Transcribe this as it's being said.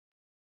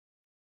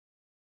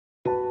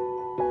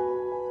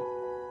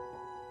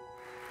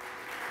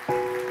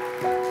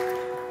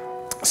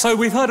So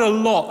we've heard a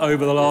lot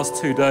over the last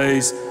 2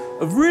 days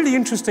of really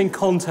interesting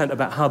content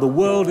about how the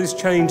world is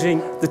changing,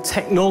 the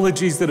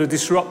technologies that are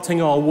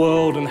disrupting our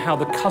world, and how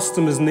the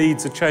customers'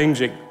 needs are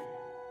changing.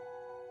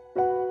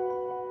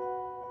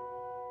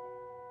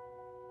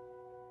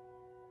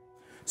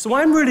 So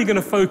I'm really going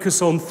to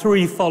focus on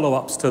 3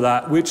 follow-ups to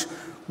that, which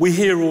we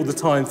hear all the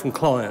time from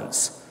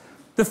clients.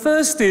 The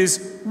first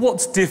is,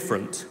 what's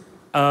different?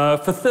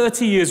 For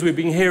 30 years, we've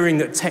been hearing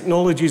that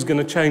technology is going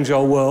to change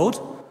our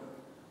world.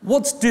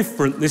 What's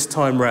different this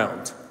time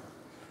round?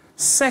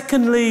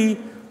 Secondly,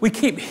 we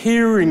keep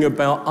hearing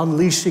about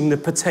unleashing the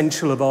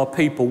potential of our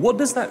people. What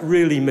does that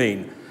really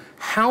mean?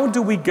 How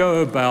do we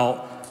go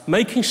about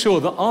making sure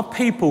that our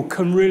people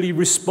can really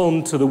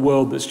respond to the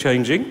world that's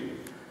changing?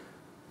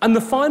 And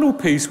the final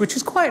piece, which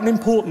is quite an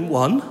important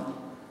one,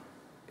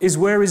 is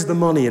where is the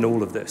money in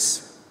all of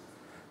this?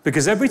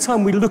 Because every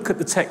time we look at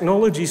the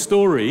technology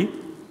story,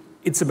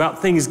 it's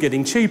about things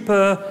getting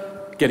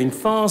cheaper, getting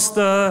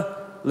faster,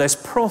 less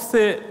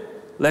profit,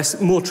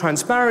 more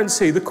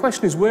transparency. The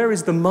question is, where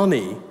is the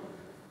money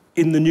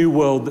in the new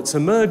world that's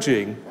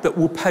emerging that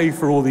will pay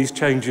for all these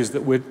changes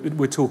that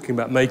we're talking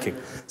about making?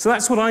 So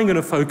that's what I'm going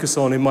to focus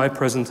on in my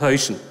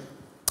presentation.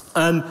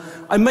 And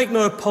I make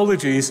no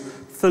apologies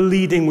for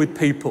leading with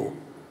people,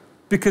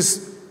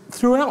 because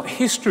throughout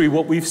history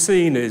what we've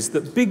seen is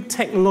that big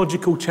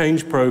technological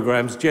change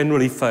programs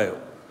generally fail.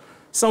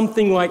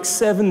 Something like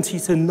 70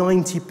 to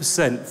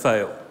 90%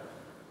 fail.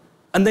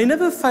 And they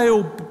never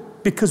fail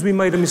because we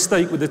made a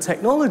mistake with the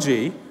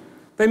technology.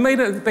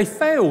 They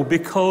fail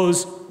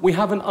because we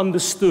haven't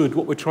understood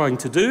what we're trying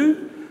to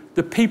do,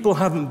 the people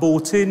haven't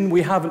bought in,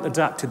 we haven't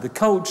adapted the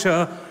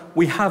culture,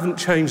 we haven't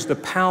changed the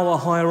power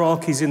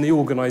hierarchies in the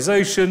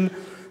organization,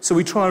 so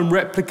we try and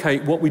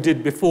replicate what we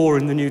did before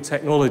in the new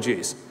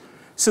technologies.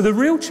 So the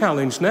real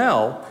challenge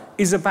now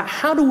is about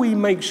how do we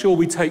make sure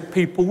we take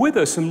people with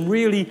us and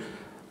really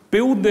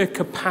build their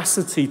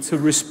capacity to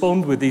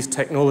respond with these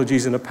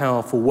technologies in a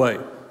powerful way.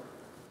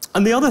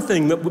 And the other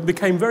thing that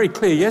became very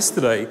clear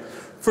yesterday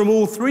from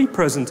all 3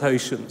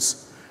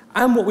 presentations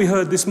and what we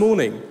heard this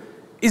morning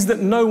is that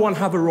no one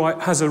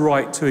has a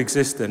right to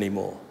exist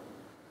anymore.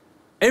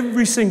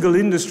 Every single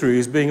industry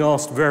is being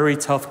asked very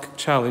tough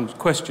challenge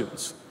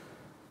questions.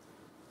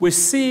 We're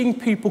seeing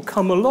people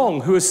come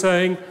along who are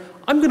saying,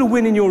 I'm going to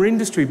win in your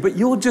industry, but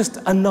you're just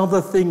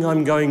another thing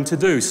I'm going to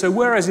do. So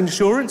whereas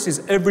insurance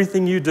is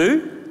everything you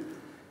do,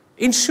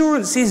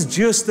 insurance is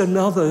just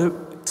another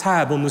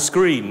tab on the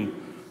screen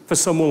for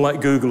someone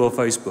like Google or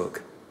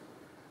Facebook.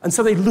 And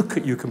so they look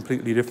at you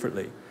completely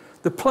differently.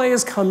 The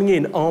players coming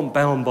in aren't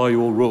bound by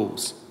your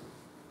rules.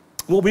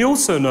 What we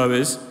also know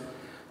is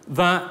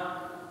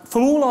that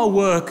from all our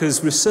work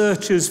as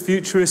researchers,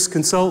 futurists,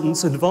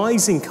 consultants,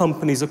 advising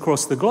companies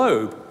across the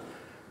globe,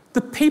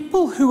 the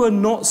people who are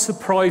not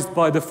surprised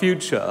by the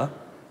future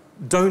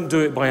don't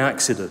do it by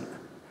accident.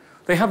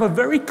 They have a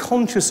very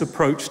conscious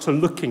approach to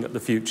looking at the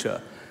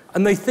future,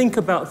 and they think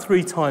about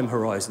 3 time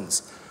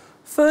horizons.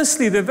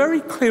 Firstly, they're very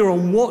clear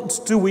on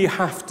what do we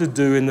have to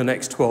do in the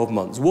next 12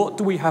 months? What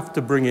do we have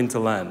to bring into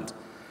land?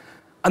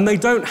 And they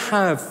don't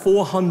have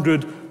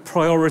 400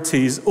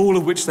 priorities, all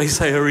of which they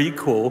say are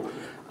equal,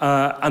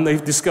 and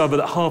they've discovered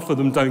that half of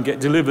them don't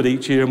get delivered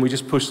each year and we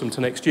just push them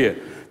to next year.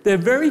 They're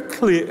very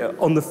clear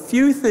on the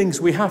few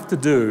things we have to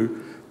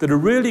do that are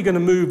really going to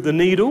move the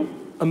needle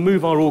and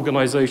move our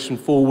organization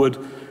forward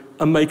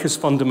and make us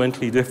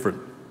fundamentally different.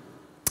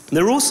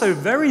 They're also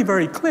very,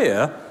 very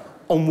clear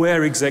on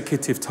where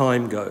executive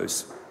time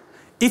goes.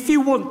 If you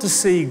want to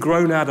see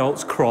grown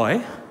adults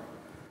cry,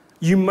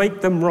 you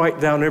make them write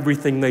down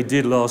everything they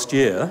did last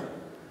year,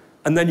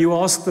 and then you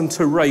ask them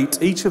to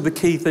rate each of the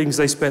key things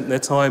they spent their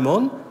time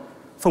on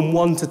from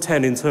 1 to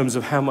 10 in terms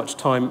of how much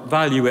time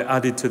value it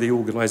added to the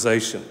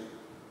organization.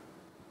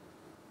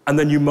 And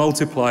then you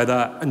multiply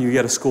that and you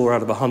get a score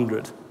out of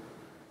 100.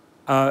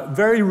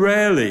 Very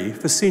rarely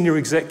for senior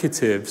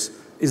executives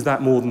is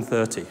that more than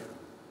 30.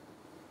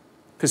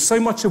 Because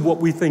so much of what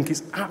we think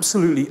is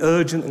absolutely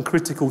urgent and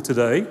critical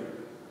today,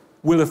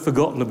 we'll have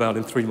forgotten about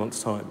in 3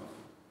 months' time.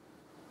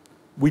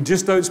 We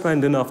just don't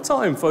spend enough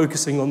time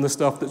focusing on the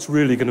stuff that's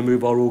really going to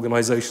move our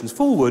organizations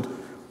forward.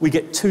 We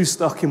get too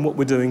stuck in what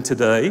we're doing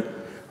today,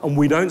 and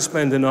we don't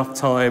spend enough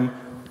time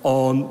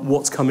on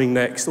what's coming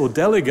next or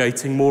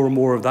delegating more and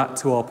more of that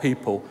to our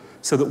people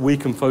so that we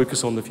can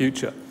focus on the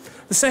future.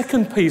 The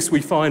second piece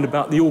we find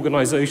about the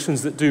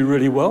organizations that do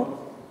really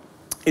well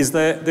is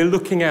they're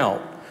looking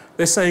out.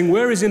 They're saying,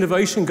 where is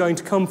innovation going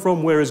to come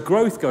from? Where is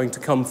growth going to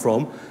come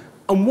from?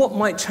 And what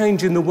might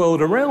change in the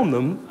world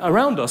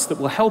around us that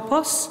will help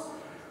us,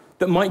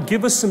 that might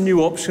give us some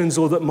new options,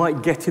 or that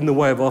might get in the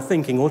way of our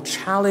thinking or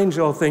challenge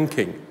our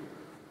thinking.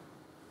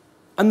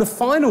 And the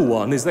final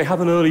one is they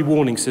have an early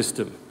warning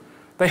system.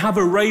 They have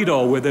a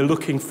radar where they're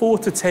looking 4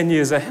 to 10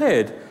 years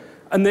ahead,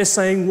 and they're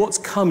saying what's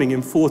coming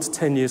in 4 to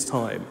 10 years'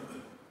 time.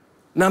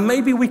 Now,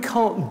 maybe we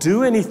can't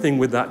do anything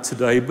with that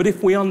today, but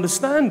if we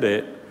understand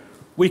it,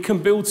 we can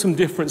build some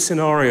different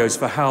scenarios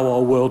for how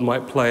our world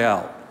might play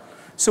out.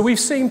 So we've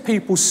seen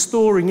people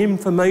storing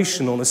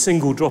information on a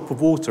single drop of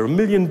water, 1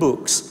 million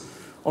books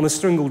on a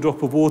single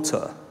drop of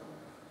water.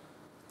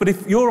 But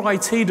if your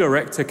IT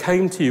director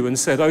came to you and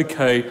said,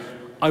 okay,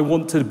 I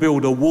want to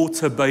build a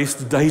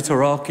water-based data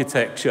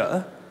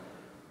architecture,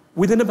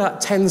 within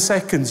about 10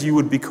 seconds, you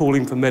would be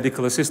calling for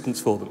medical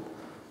assistance for them.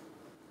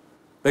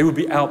 They would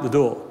be out the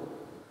door.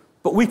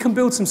 But we can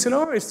build some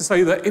scenarios to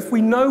say that if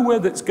we know where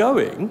that's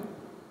going,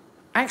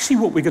 actually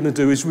what we're going to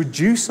do is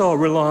reduce our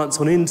reliance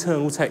on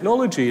internal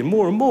technology, and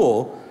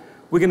more,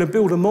 we're going to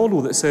build a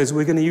model that says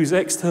we're going to use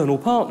external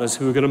partners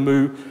who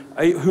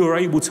are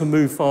able to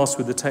move fast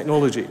with the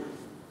technology.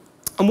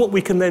 And what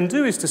we can then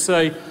do is to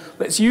say,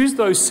 let's use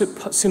those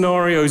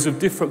scenarios of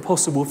different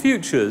possible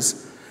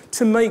futures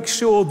to make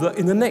sure that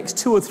in the next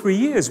 2 or 3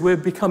 years we're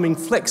becoming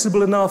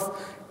flexible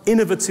enough,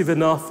 innovative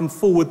enough, and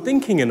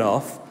forward-thinking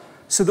enough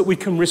so that we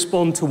can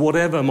respond to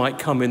whatever might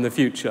come in the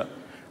future.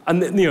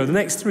 And the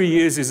next 3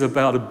 years is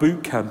about a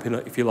boot camp,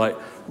 if you like,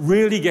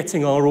 really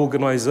getting our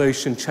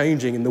organization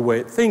changing in the way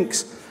it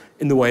thinks,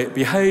 in the way it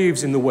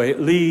behaves, in the way it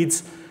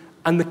leads,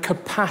 and the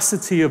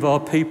capacity of our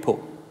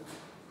people.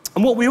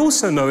 And what we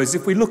also know is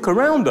if we look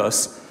around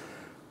us,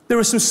 there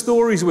are some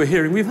stories we're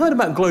hearing. We've heard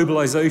about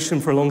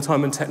globalization for a long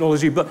time in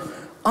technology, but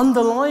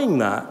underlying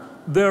that,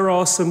 there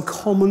are some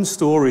common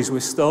stories we're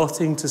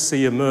starting to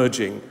see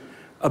emerging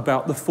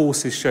about the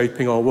forces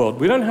shaping our world.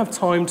 We don't have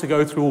time to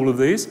go through all of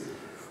these,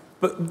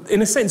 but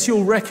in a sense,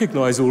 you'll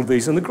recognize all of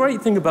these. And the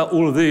great thing about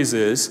all of these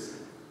is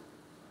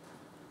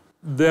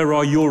there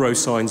are euro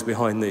signs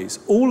behind these.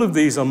 All of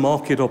these are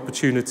market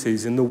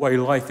opportunities in the way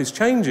life is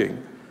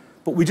changing.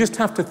 But we just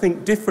have to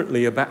think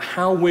differently about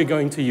how we're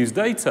going to use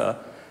data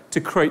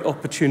to create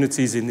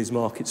opportunities in these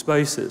market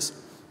spaces.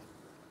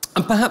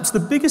 And perhaps the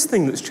biggest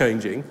thing that's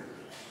changing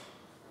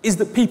is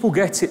that people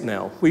get it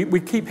now. We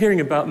keep hearing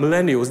about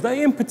millennials.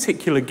 They in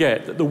particular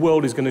get that the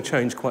world is going to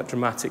change quite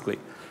dramatically,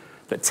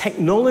 that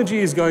technology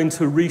is going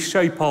to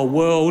reshape our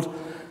world,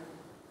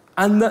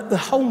 and that the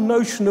whole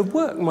notion of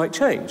work might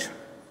change.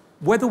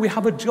 Whether we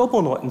have a job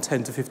or not in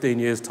 10 to 15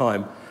 years'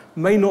 time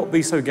may not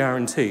be so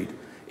guaranteed.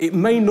 It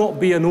may not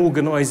be an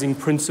organizing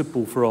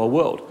principle for our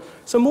world.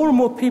 So more and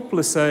more people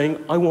are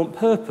saying, I want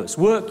purpose.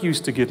 Work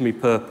used to give me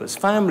purpose.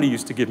 Family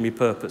used to give me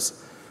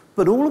purpose.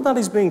 But all of that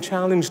is being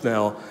challenged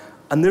now.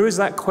 And there is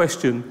that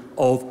question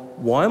of,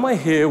 why am I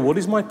here? What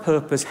is my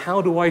purpose?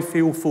 How do I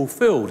feel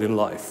fulfilled in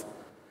life?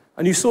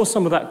 And you saw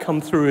some of that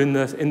come through in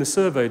the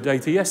survey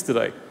data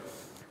yesterday.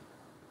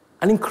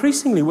 And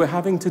increasingly, we're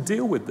having to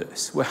deal with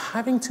this. We're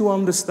having to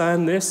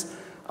understand this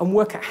and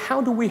work out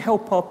how do we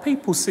help our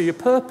people see a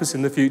purpose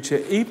in the future,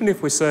 even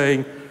if we're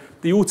saying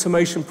the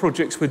automation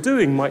projects we're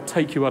doing might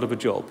take you out of a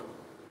job.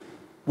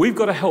 We've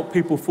got to help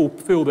people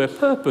fulfill their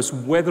purpose,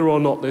 whether or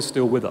not they're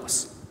still with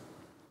us.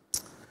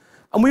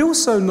 And we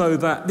also know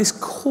that this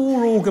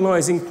core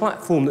organizing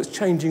platform that's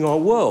changing our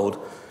world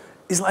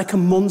is like a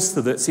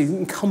monster that's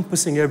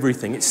encompassing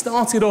everything. It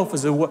started off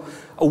as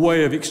a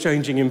way of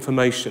exchanging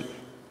information.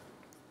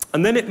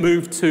 And then it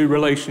moved to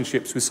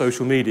relationships with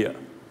social media.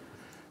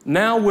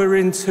 Now we're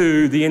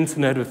into the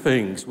Internet of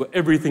Things, where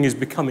everything is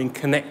becoming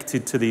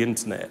connected to the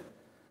Internet.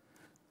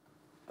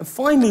 And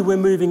finally, we're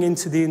moving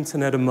into the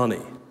Internet of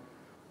Money,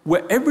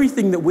 where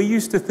everything that we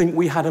used to think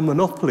we had a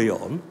monopoly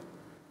on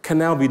can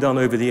now be done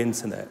over the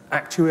Internet.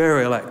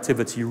 Actuarial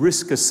activity,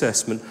 risk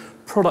assessment,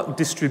 product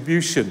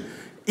distribution,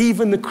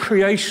 even the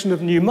creation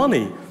of new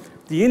money.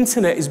 The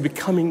Internet is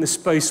becoming the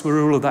space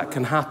where all of that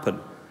can happen.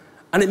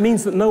 And it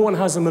means that no one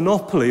has a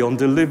monopoly on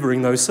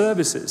delivering those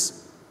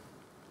services.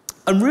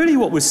 And really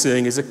what we're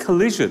seeing is a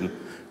collision,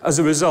 as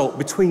a result,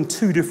 between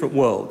two different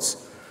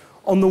worlds.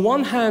 On the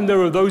one hand,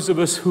 there are those of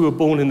us who are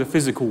born in the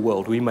physical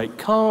world. We make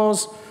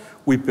cars,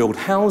 we build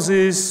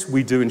houses,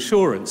 we do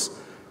insurance.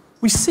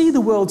 We see the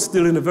world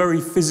still in a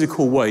very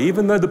physical way.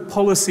 Even though the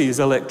policy is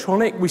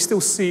electronic, we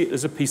still see it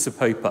as a piece of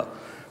paper.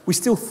 We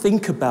still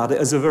think about it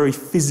as a very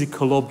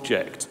physical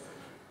object.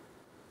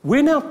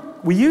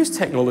 We use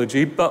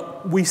technology,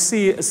 but we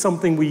see it as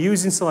something we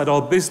use inside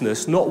our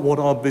business, not what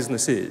our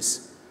business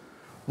is.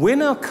 We're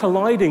now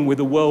colliding with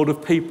a world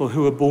of people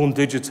who are born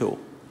digital.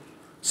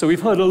 So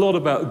we've heard a lot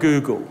about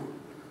Google.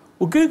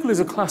 Well, Google is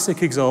a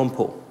classic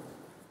example.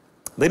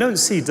 They don't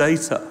see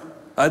data.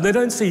 They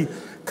don't see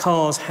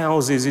cars,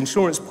 houses,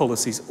 insurance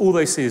policies. All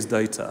they see is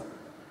data.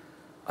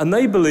 And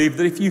they believe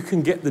that if you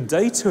can get the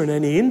data in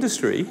any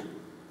industry,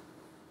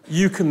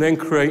 you can then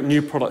create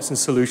new products and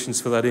solutions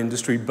for that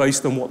industry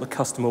based on what the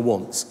customer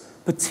wants,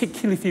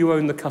 particularly if you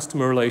own the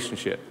customer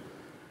relationship.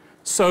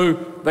 So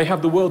they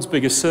have the world's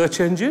biggest search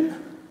engine.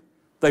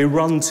 They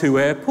run 2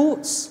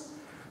 airports.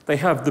 They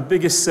have the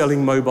biggest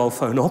selling mobile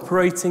phone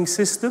operating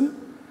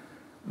system.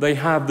 They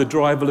have the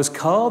driverless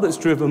car that's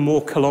driven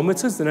more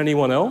kilometers than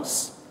anyone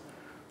else.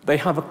 They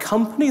have a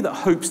company that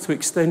hopes to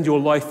extend your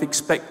life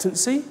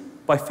expectancy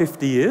by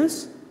 50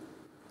 years.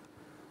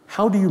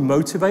 How do you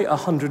motivate a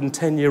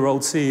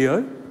 110-year-old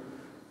CEO?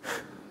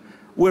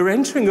 We're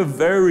entering a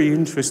very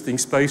interesting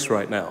space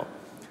right now,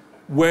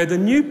 where the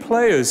new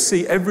players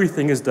see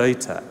everything as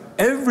data.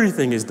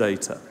 Everything is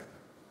data.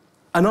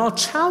 And our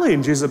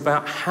challenge is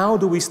about how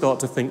do we start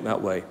to think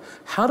that way?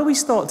 How do we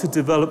start to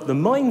develop the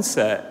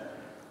mindset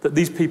that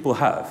these people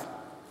have?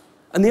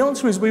 And the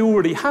answer is we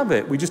already have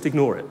it, we just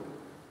ignore it.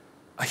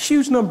 A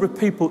huge number of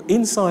people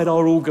inside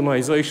our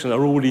organization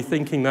are already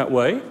thinking that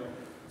way,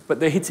 but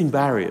they're hitting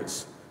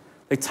barriers.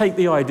 They take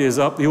the ideas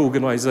up, the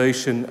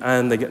organization,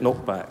 and they get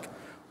knocked back.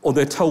 Or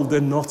they're told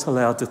they're not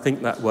allowed to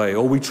think that way.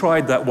 Or we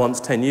tried that once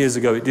 10 years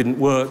ago, it didn't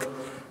work,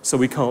 so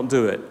we can't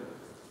do it.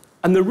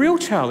 And the real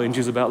challenge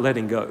is about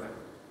letting go.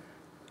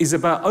 Is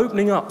about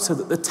opening up so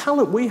that the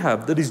talent we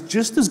have that is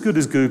just as good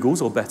as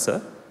Google's or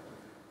better,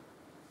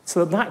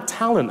 so that that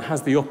talent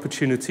has the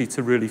opportunity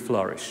to really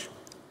flourish.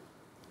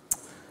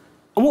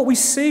 And what we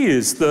see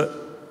is that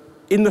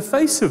in the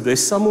face of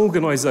this, some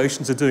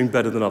organizations are doing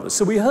better than others.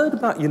 So we heard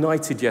about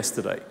United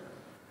yesterday.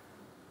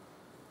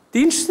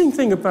 The interesting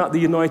thing about the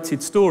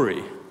United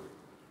story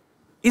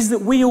is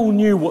that we all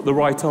knew what the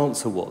right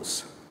answer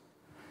was.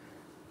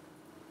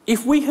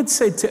 If we had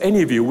said to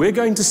any of you, we're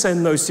going to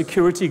send those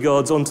security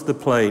guards onto the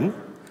plane,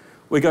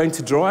 we're going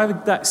to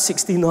drive that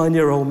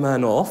 69-year-old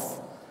man off,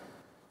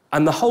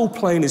 and the whole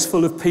plane is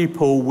full of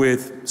people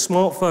with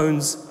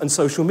smartphones and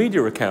social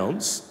media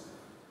accounts,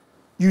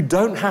 you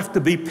don't have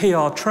to be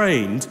PR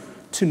trained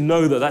to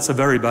know that that's a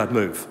very bad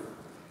move.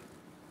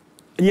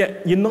 And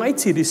yet,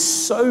 United is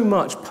so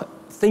much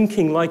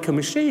thinking like a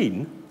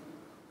machine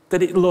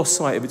that it lost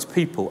sight of its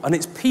people. And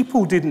its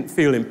people didn't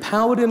feel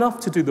empowered enough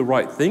to do the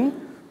right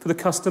thing for the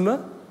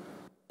customer,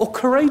 or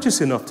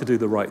courageous enough to do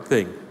the right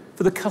thing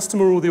for the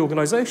customer or the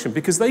organization,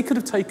 because they could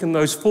have taken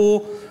those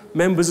 4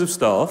 members of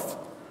staff,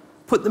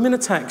 put them in a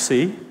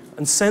taxi,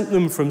 and sent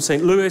them from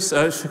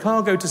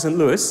Chicago to St.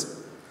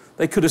 Louis.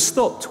 They could have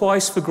stopped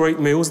twice for great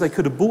meals. They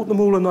could have bought them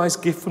all a nice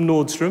gift from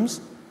Nordstrom's,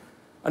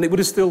 and it would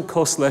have still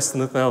cost less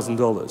than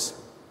 $1,000.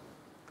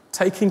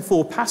 Taking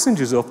 4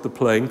 passengers off the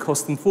plane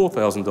cost them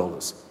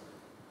 $4,000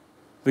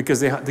 because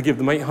they had to give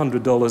them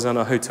 $800 and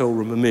a hotel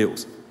room and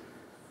meals.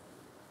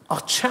 Our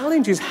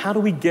challenge is, how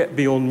do we get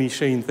beyond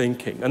machine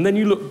thinking? And then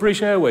you look,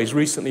 British Airways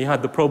recently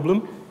had the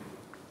problem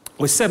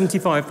where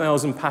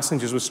 75,000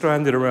 passengers were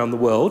stranded around the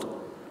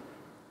world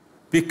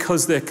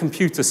because their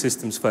computer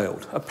systems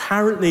failed.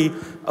 Apparently,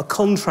 a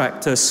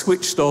contractor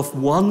switched off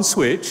one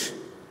switch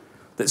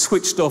that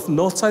switched off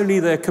not only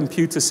their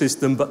computer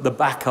system, but the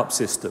backup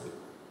system.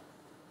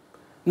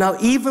 Now,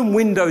 even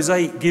Windows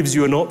 8 gives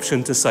you an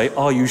option to say,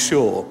 are you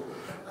sure?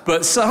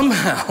 But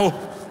somehow,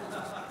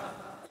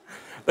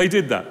 they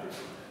did that.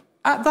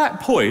 At that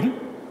point,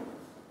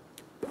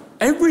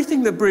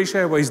 everything that British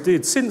Airways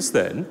did since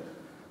then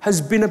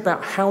has been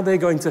about how they're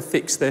going to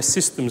fix their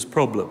systems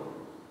problem,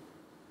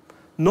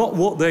 not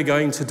what they're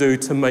going to do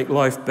to make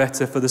life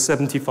better for the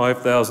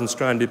 75,000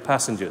 stranded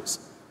passengers.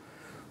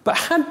 But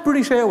had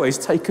British Airways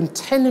taken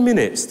 10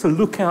 minutes to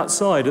look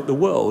outside at the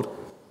world,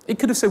 it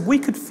could have said, we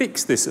could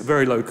fix this at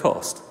very low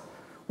cost.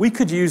 We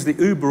could use the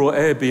Uber or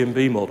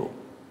Airbnb model,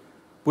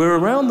 where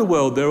around the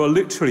world there are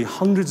literally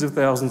hundreds of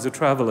thousands of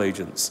travel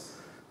agents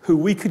who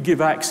we could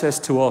give access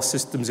to our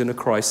systems in a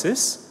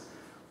crisis.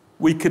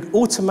 We could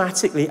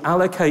automatically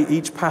allocate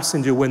each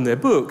passenger when they're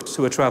booked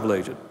to a travel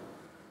agent.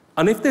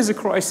 And if there's a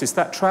crisis,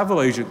 that travel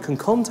agent can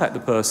contact the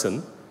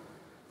person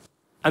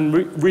and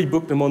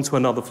rebook them onto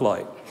another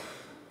flight.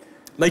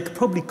 They could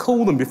probably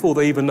call them before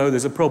they even know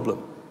there's a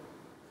problem.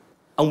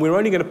 And we're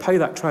only going to pay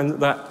that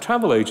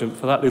travel agent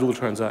for that little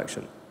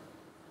transaction.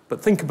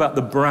 But think about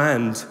the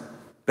brand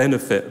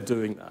benefit of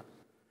doing that.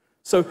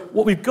 So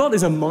what we've got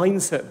is a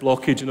mindset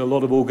blockage in a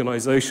lot of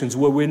organizations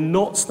where we're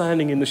not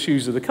standing in the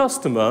shoes of the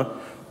customer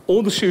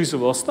or the shoes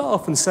of our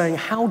staff and saying,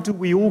 how do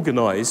we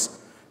organize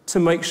to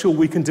make sure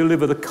we can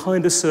deliver the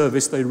kind of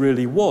service they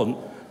really want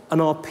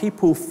and our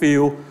people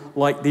feel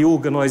like the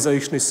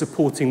organization is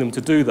supporting them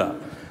to do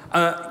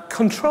that.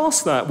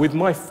 Contrast that with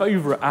my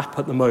favorite app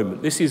at the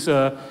moment. This is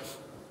a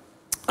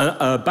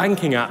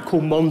banking app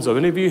called Monzo.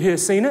 Any of you here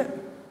seen it?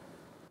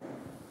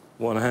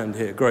 One hand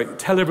here, great.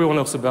 Tell everyone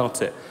else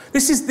about it.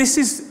 This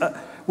is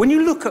when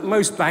you look at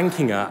most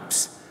banking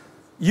apps,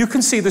 you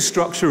can see the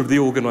structure of the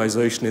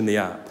organization in the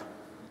app.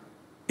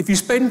 If you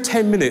spend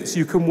 10 minutes,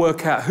 you can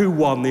work out who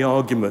won the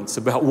arguments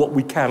about what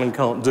we can and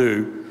can't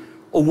do,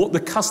 or what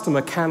the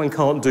customer can and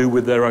can't do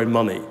with their own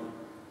money.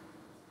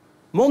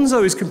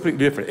 Monzo is completely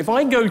different. If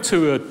I go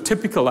to a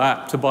typical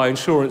app to buy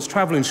insurance,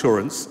 travel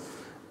insurance,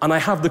 and I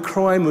have the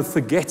crime of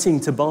forgetting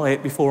to buy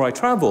it before I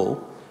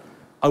travel,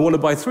 I want to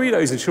buy 3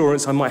 days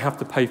insurance, I might have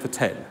to pay for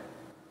 10.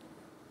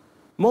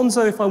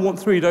 Monzo, if I want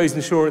 3 days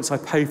insurance, I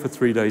pay for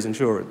 3 days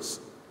insurance.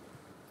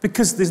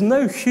 Because there's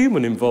no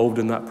human involved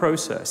in that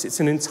process.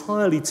 It's an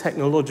entirely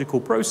technological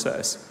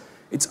process.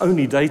 It's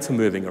only data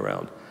moving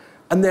around.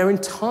 And their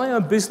entire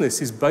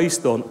business is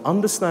based on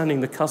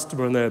understanding the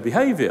customer and their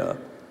behavior,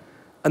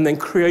 and then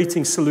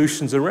creating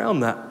solutions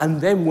around that,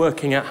 and then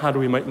working out how do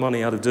we make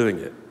money out of doing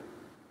it.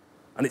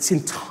 And it's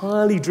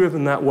entirely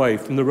driven that way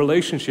from the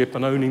relationship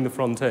and owning the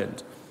front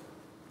end.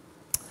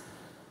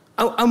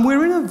 And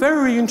we're in a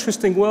very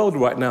interesting world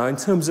right now in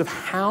terms of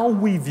how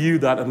we view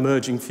that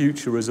emerging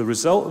future as a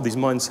result of these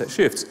mindset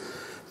shifts.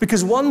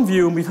 Because one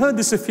view, and we've heard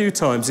this a few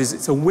times, is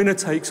it's a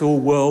winner-takes-all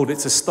world,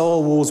 it's a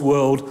Star Wars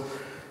world,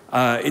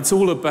 it's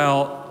all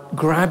about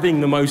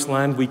grabbing the most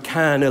land we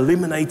can,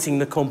 eliminating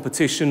the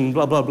competition,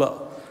 blah, blah, blah.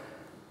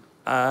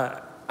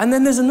 And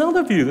then there's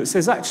another view that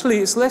says, actually,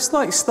 it's less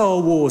like Star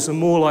Wars and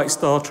more like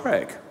Star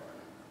Trek.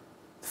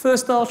 The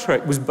first Star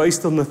Trek was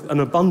based on an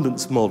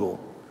abundance model,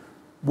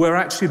 where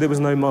actually there was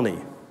no money.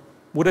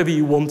 Whatever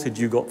you wanted,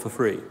 you got for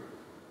free.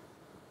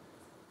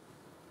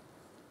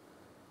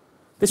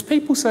 There's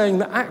people saying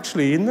that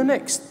actually, in the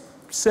next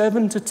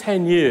 7 to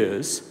 10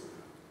 years,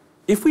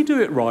 if we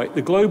do it right,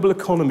 the global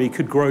economy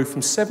could grow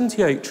from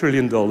 $78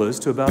 trillion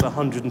to about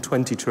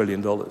 $120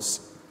 trillion.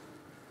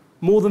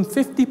 More than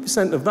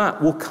 50% of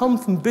that will come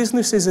from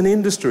businesses and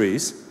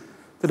industries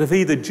that have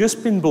either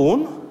just been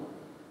born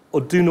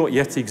or do not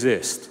yet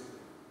exist.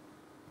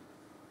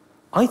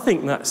 I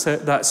think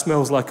that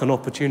smells like an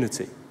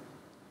opportunity.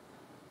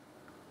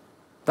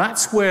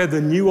 That's where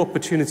the new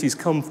opportunities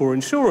come for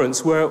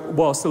insurance, where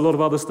whilst a lot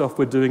of other stuff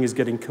we're doing is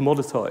getting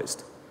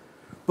commoditized.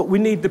 But we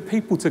need the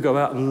people to go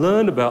out and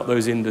learn about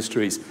those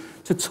industries,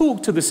 to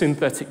talk to the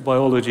synthetic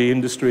biology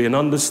industry and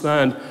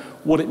understand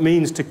what it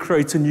means to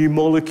create a new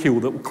molecule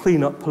that will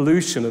clean up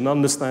pollution and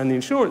understand the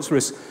insurance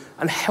risk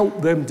and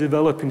help them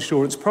develop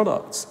insurance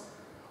products.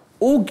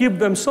 Or give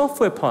them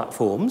software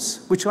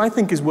platforms, which I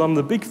think is one of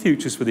the big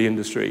futures for the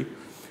industry,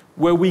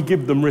 where we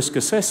give them risk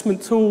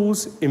assessment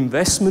tools,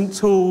 investment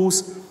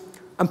tools,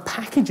 and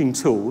packaging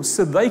tools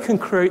so they can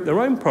create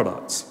their own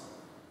products.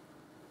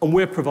 And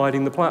we're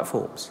providing the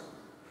platforms.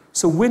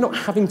 So we're not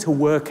having to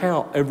work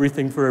out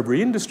everything for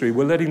every industry.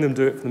 We're letting them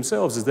do it for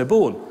themselves as they're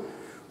born.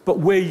 But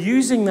we're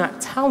using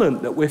that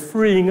talent that we're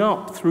freeing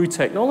up through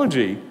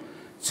technology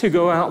to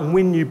go out and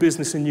win new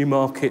business in new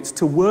markets,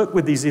 to work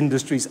with these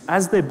industries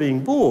as they're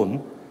being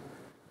born,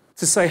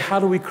 to say, how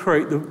do we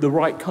create the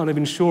right kind of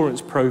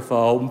insurance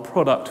profile and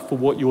product for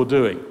what you're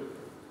doing?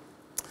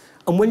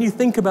 And when you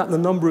think about the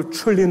number of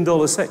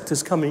trillion-dollar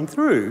sectors coming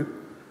through,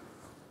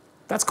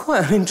 that's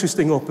quite an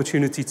interesting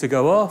opportunity to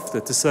go after,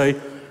 to say,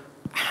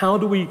 how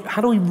do we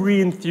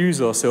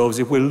re-enthuse ourselves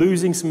if we're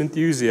losing some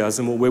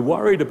enthusiasm or we're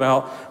worried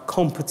about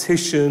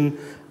competition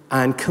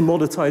and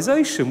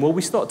commoditization? Well,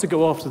 we start to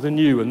go after the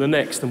new and the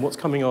next and what's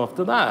coming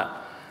after that.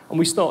 And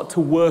we start to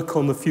work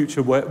on the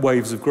future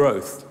waves of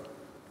growth.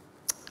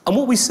 And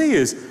what we see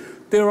is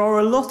there are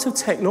a lot of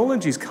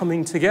technologies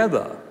coming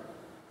together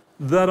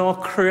that are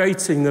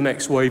creating the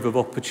next wave of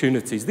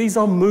opportunities. These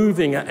are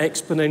moving at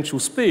exponential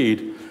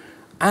speed,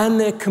 and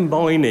they're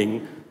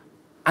combining,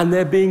 and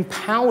they're being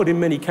powered in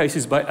many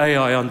cases by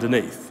AI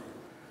underneath.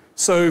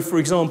 So, for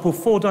example,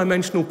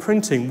 four-dimensional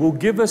printing will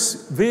give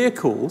us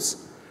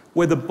vehicles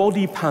where the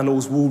body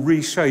panels will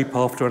reshape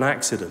after an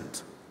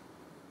accident.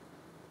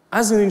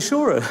 As an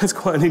insurer, that's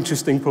quite an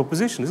interesting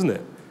proposition, isn't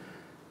it?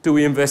 Do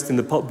we invest in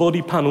the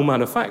body panel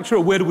manufacturer?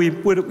 What do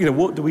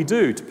we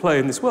do to play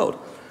in this world?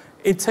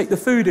 Take the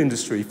food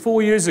industry.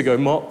 4 years ago,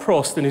 Mark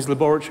Prost, in his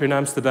laboratory in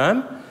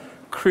Amsterdam,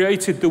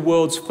 created the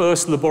world's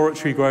first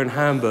laboratory-grown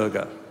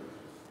hamburger.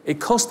 It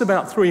cost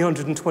about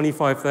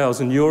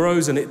 325,000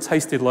 euros, and it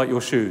tasted like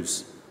your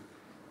shoes.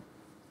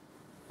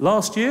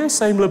 Last year,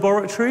 same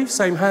laboratory,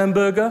 same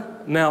hamburger,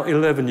 now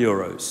 11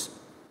 euros.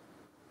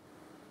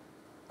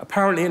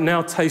 Apparently, it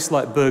now tastes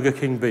like Burger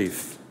King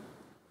beef.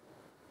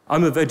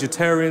 I'm a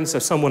vegetarian, so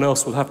someone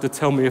else will have to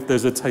tell me if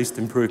there's a taste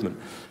improvement.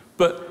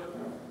 But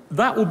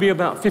that will be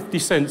about 50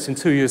 cents in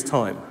 2 years'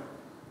 time.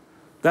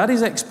 That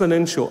is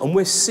exponential, and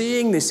we're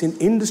seeing this in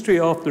industry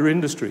after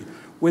industry,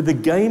 where the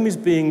game is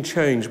being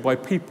changed by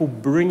people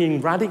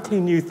bringing radically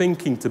new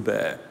thinking to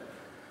bear.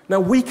 Now,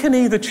 we can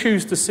either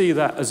choose to see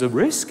that as a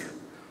risk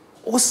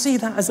or see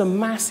that as a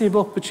massive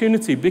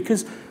opportunity,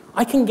 because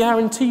I can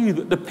guarantee you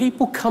that the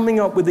people coming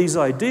up with these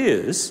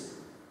ideas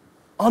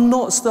are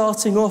not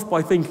starting off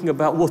by thinking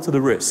about what are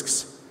the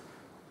risks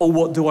or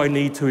what do I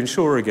need to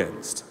insure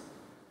against.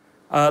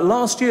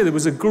 Last year, there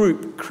was a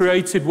group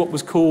created what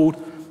was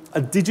called a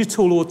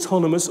digital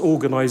autonomous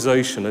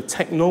organization, a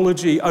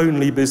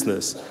technology-only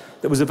business.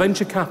 There was a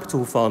venture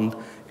capital fund.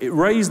 It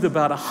raised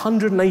about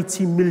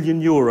 180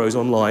 million euros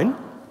online.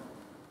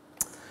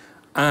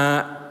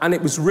 And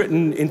it was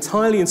written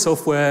entirely in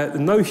software,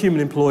 no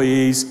human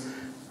employees.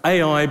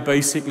 AI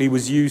basically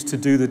was used to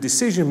do the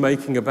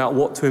decision-making about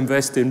what to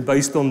invest in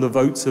based on the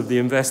votes of the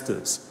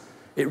investors.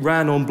 It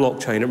ran on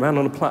blockchain. It ran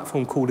on a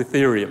platform called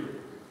Ethereum.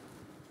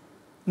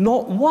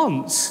 Not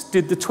once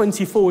did the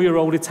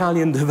 24-year-old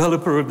Italian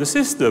developer of the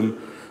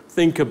system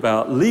think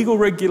about legal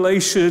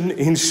regulation,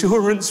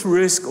 insurance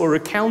risk, or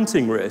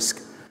accounting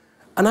risk.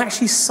 And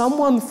actually,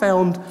 someone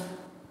found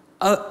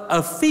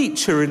a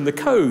feature in the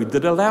code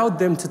that allowed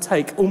them to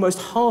take almost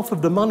half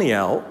of the money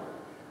out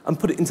and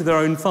put it into their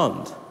own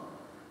fund.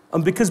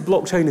 And because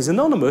blockchain is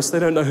anonymous, they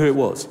don't know who it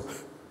was.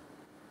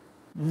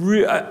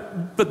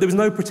 But there was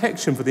no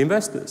protection for the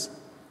investors,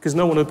 because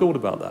no one had thought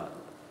about that.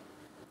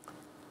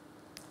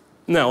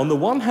 Now, on the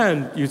one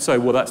hand, you'd say,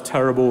 well, that's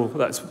terrible,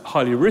 that's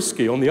highly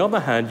risky. On the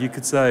other hand, you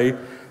could say,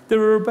 there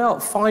are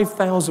about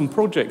 5,000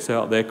 projects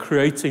out there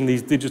creating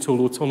these digital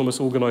autonomous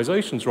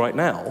organizations right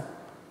now,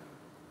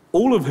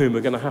 all of whom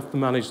are going to have to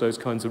manage those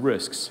kinds of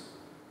risks.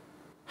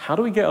 How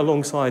do we get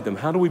alongside them?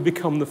 How do we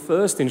become the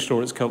first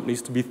insurance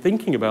companies to be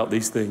thinking about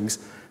these things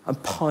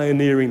and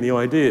pioneering the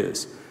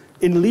ideas?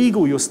 In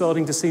legal, you're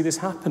starting to see this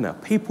happen now.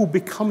 People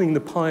becoming the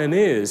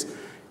pioneers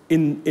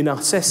in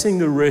assessing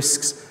the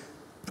risks,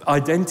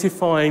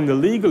 identifying the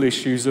legal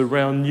issues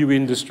around new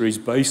industries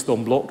based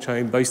on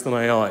blockchain, based on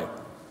AI.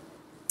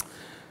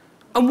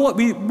 And what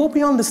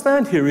we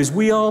understand here is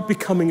we are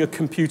becoming a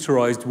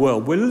computerized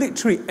world, where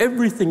literally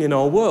everything in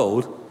our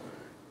world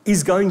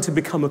is going to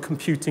become a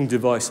computing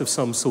device of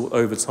some sort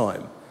over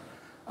time.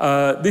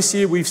 This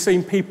year we've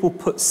seen people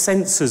put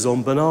sensors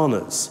on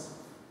bananas.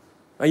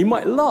 Now you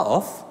might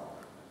laugh,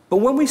 but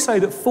when we say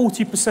that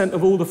 40%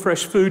 of all the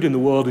fresh food in the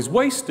world is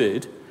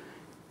wasted,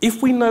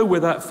 if we know where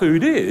that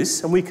food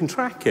is and we can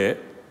track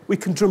it, we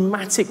can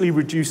dramatically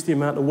reduce the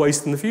amount of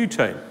waste in the food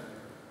chain.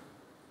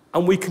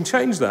 And we can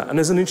change that.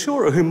 And as an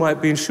insurer who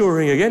might be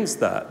insuring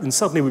against that, then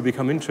suddenly we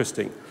become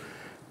interesting.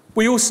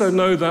 We also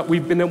know that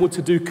we've been able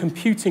to do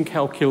computing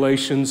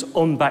calculations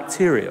on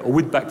bacteria, or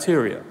with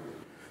bacteria.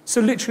 So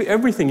literally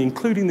everything,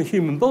 including the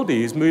human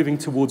body, is moving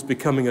towards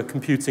becoming a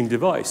computing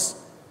device.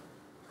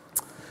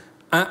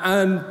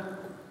 And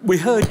we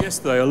heard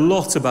yesterday a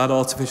lot about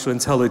artificial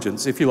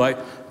intelligence, if you like,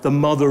 the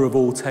mother of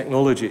all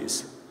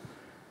technologies.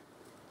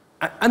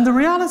 And the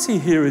reality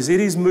here is it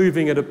is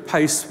moving at a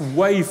pace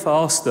way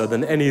faster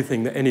than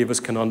anything that any of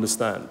us can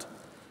understand.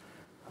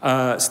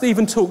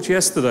 Stephen talked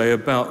yesterday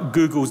about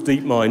Google's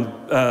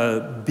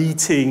DeepMind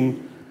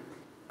beating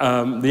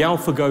the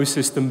AlphaGo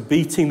system,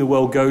 beating the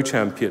World Go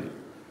champion.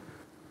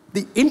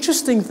 The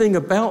interesting thing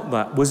about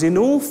that was in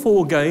all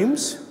 4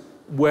 games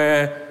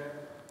where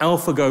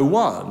AlphaGo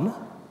won,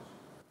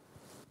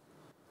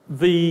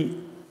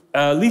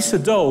 Lisa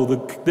Dole,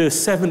 the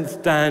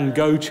 7th Dan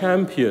Go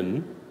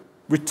champion,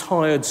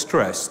 retired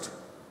stressed.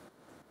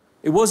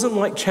 It wasn't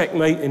like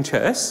checkmate in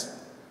chess.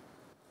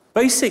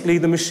 Basically,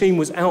 the machine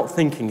was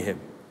outthinking him.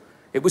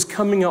 It was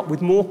coming up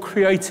with more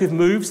creative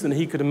moves than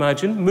he could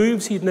imagine,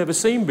 moves he'd never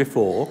seen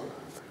before,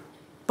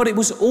 but it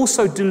was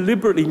also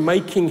deliberately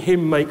making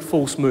him make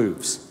false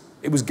moves.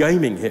 It was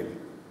gaming him.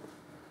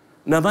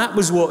 Now, that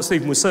was what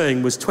Stephen was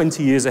saying was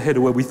 20 years ahead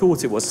of where we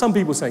thought it was. Some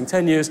people saying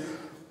 10 years.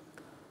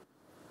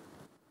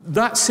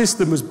 That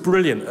system was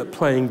brilliant at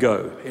playing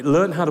Go. It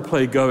learned how to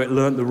play Go, it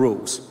learned the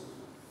rules.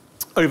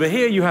 Over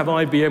here, you have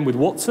IBM with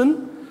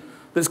Watson,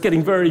 that's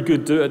getting very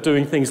good at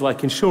doing things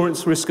like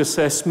insurance risk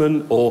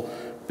assessment or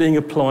being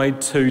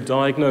applied to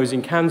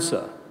diagnosing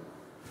cancer.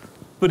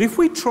 But if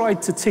we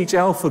tried to teach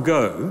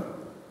AlphaGo,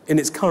 in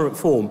its current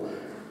form,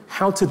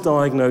 how to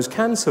diagnose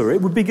cancer,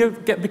 it would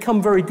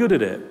become very good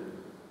at it,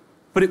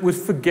 but it would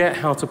forget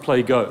how to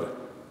play Go.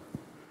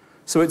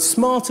 So it's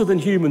smarter than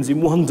humans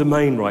in one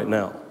domain right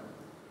now.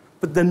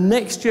 But the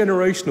next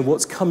generation of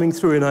what's coming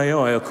through in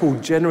AI are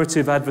called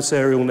generative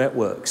adversarial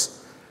networks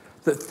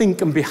that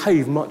think and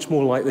behave much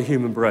more like the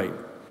human brain.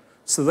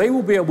 So they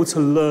will be able to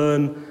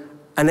learn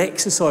and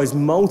exercise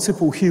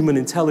multiple human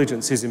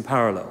intelligences in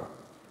parallel.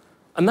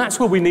 And that's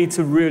where we need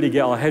to really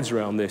get our heads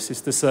around this,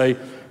 is to say,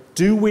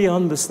 do we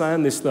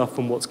understand this stuff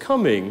and what's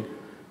coming?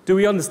 Do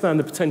we understand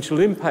the potential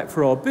impact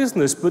for our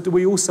business, but do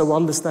we also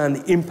understand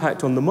the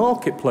impact on the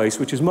marketplace,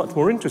 which is much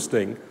more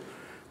interesting?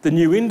 The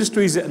new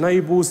industries it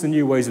enables, the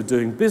new ways of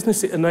doing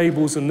business it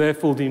enables, and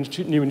therefore the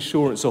new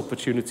insurance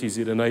opportunities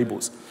it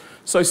enables.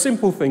 So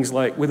simple things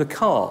like with a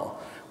car.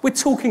 We're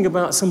talking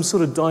about some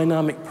sort of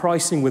dynamic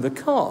pricing with a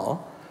car,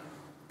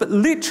 but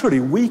literally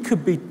we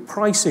could be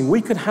pricing,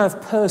 we could have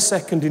per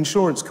second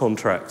insurance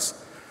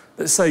contracts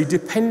that say,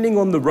 depending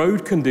on the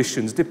road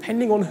conditions,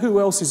 depending on who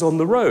else is on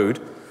the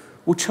road,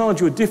 we'll charge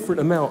you a different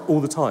amount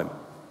all the time.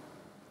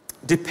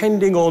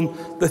 Depending on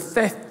the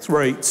theft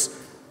rates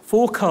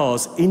for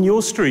cars in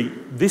your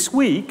street this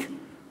week,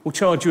 we'll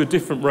charge you a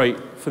different rate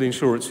for the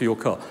insurance for your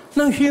car.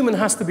 No human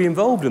has to be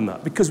involved in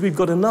that because we've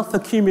got enough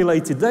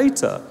accumulated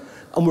data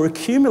and we're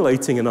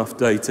accumulating enough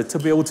data to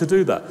be able to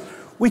do that.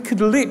 We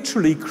could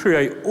literally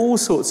create all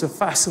sorts of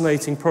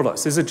fascinating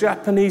products. There's a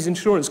Japanese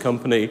insurance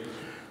company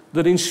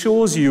that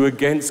insures you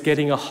against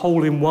getting a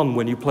hole-in-one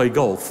when you play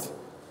golf.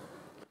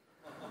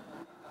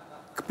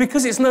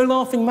 Because it's no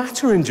laughing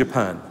matter in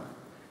Japan.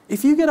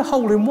 If you get a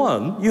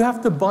hole-in-one, you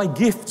have to buy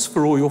gifts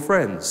for all your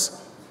friends.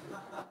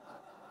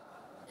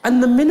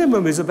 And the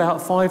minimum is about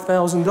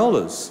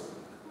 $5,000.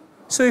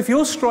 So if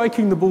you're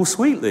striking the ball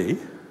sweetly,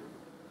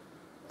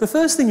 the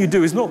first thing you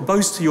do is not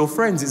boast to your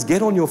friends, it's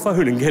get on your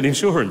phone and get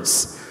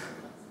insurance.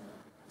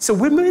 So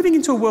we're moving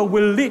into a world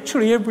where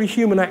literally every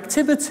human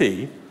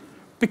activity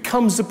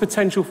becomes the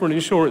potential for an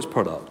insurance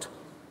product.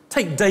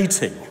 Take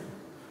dating.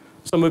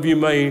 Some of you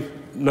may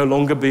no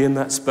longer be in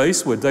that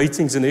space where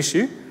dating's an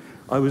issue.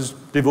 I was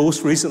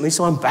divorced recently,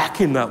 so I'm back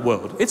in that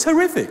world. It's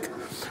horrific.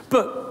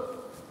 But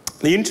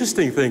the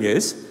interesting thing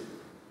is,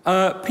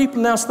 people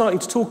are now starting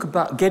to talk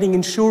about getting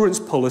insurance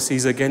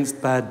policies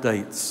against bad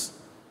dates.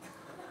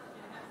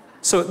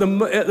 So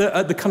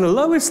at the kind of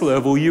lowest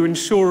level, you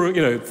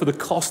insure, for the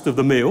cost of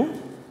the meal.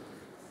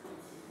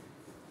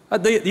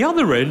 At the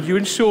other end, you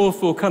insure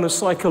for kind of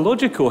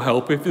psychological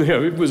help if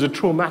it was a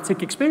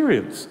traumatic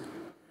experience.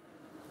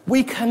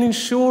 We can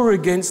insure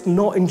against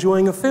not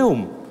enjoying a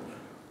film.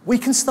 We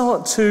can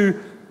start to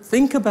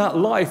think about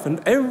life and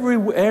every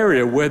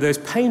area where there's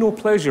pain or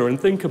pleasure and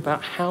think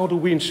about how do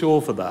we insure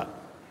for that.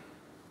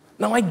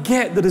 Now, I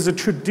get that as a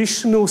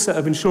traditional set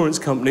of insurance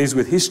companies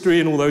with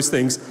history and all those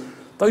things,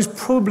 those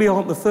probably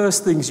aren't the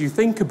first things you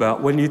think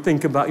about when you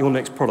think about your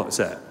next product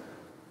set.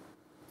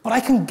 But I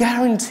can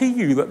guarantee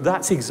you that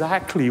that's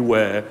exactly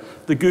where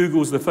the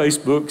Googles, the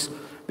Facebooks,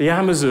 the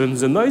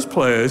Amazons, and those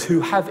players who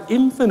have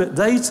infinite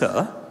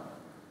data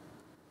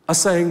are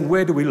saying,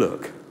 where do we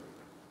look?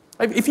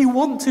 If you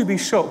want to be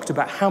shocked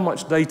about how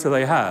much data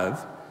they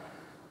have,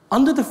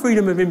 under the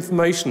Freedom of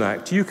Information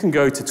Act, you can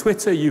go to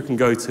Twitter, you can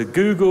go to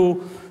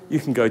Google, you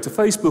can go to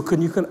Facebook,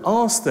 and you can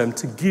ask them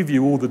to give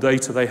you all the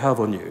data they have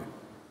on you.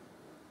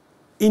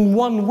 In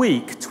 1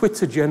 week,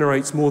 Twitter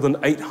generates more than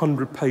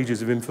 800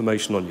 pages of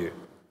information on you.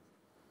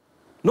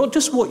 Not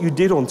just what you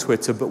did on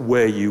Twitter, but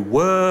where you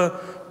were,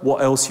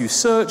 what else you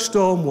searched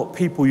on, what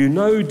people you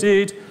know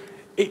did.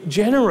 It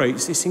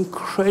generates this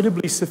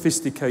incredibly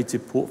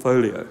sophisticated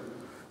portfolio.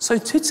 So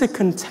Twitter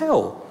can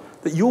tell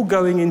that you're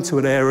going into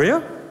an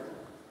area,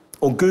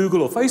 or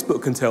Google or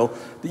Facebook can tell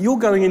that you're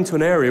going into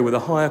an area with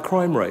a higher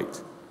crime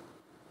rate.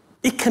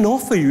 It can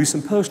offer you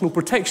some personal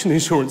protection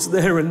insurance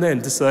there and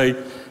then to say,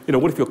 you know,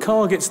 what if your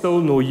car gets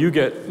stolen or you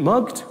get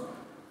mugged?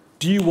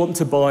 Do you want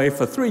to buy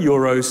for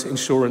 €3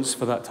 insurance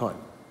for that time?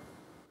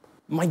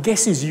 My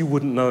guess is you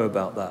wouldn't know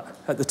about that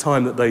at the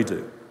time that they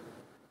do.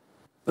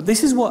 But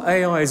this is what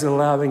AI is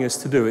allowing us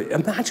to do.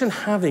 Imagine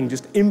having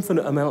just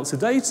infinite amounts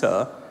of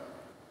data.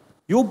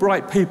 Your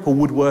bright people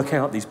would work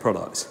out these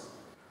products.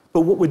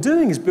 But what we're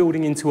doing is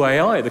building into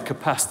AI the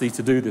capacity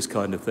to do this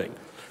kind of thing.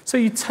 So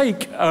you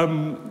take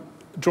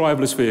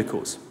driverless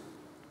vehicles.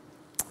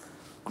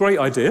 Great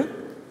idea.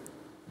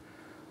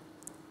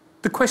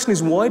 The question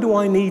is, why do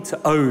I need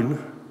to own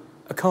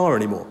a car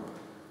anymore?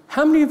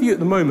 How many of you at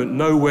the moment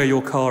know where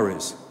your car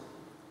is?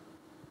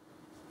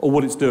 Or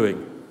what it's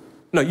doing?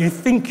 No, you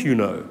think you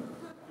know,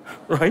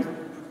 right?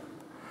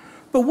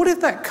 But what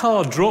if that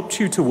car dropped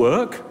you to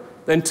work,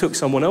 then took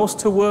someone else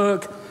to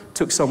work,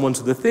 took someone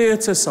to the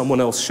theatre, someone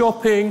else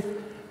shopping?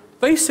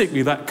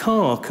 Basically, that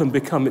car can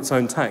become its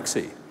own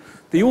taxi.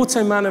 The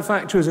auto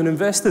manufacturers and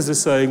investors are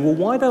saying, well,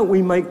 why don't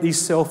we make these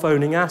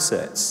self-owning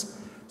assets?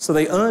 So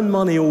they earn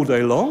money all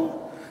day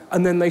long,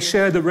 and then they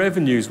share the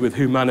revenues with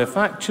who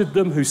manufactured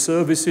them, who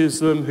services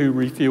them, who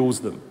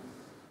refuels them.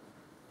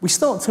 We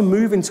start to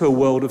move into a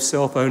world of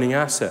self-owning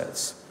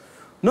assets.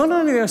 Not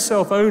only are they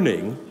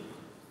self-owning,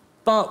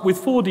 but with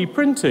 4D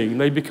printing,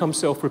 they become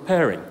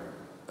self-repairing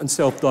and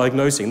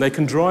self-diagnosing. They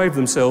can drive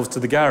themselves to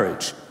the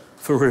garage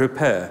for a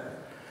repair.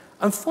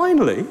 And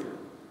finally,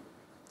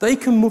 they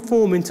can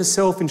form into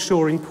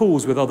self-insuring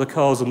pools with other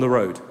cars on the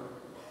road,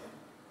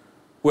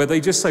 where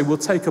they just say, we'll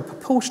take a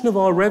proportion of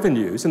our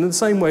revenues, and in the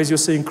same way as you're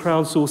seeing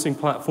crowdsourcing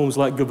platforms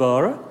like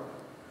Guevara,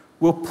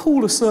 we'll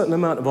pool a certain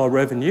amount of our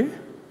revenue,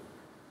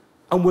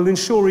 and we'll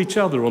insure each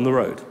other on the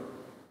road.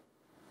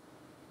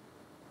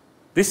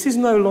 This is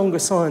no longer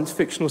science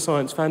fiction or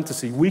science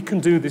fantasy. We can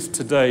do this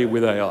today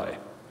with AI.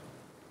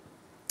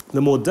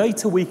 The more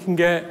data we can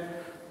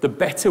get, the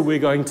better we're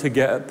going to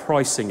get at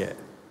pricing it.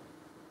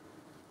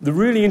 The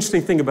really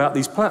interesting thing about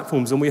these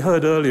platforms, and we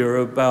heard earlier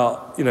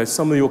about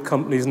some of your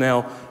companies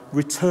now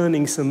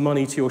returning some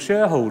money to your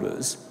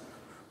shareholders,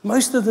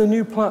 most of the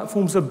new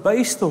platforms are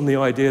based on the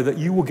idea that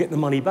you will get the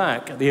money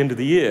back at the end of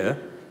the year,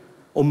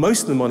 or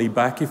most of the money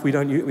back if we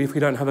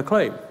don't have a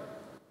claim.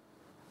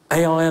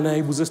 AI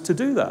enables us to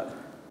do that.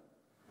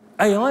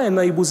 AI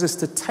enables us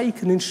to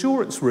take an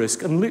insurance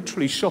risk and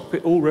literally shop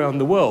it all around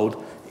the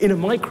world in a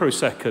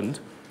microsecond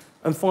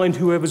and find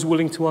whoever's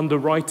willing to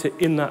underwrite it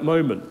in that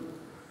moment.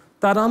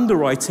 That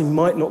underwriting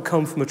might not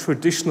come from a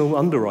traditional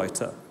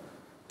underwriter.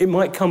 It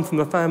might come from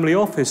a family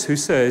office who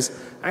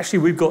says, actually,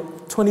 we've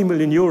got 20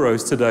 million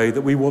euros today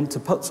that we want to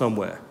put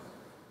somewhere.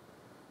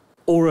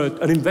 Or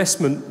an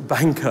investment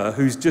banker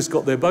who's just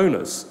got their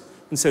bonus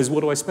and says,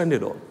 what do I spend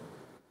it on?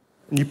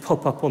 And you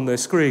pop up on their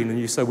screen and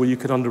you say, well, you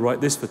could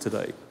underwrite this for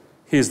today.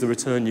 Here's the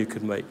return you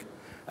could make.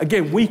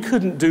 Again, we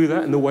couldn't do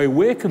that in the way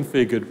we're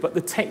configured, but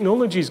the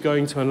technology is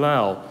going to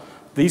allow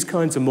these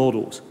kinds of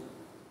models.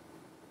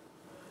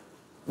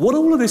 What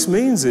all of this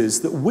means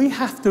is that we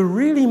have to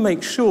really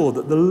make sure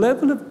that the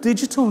level of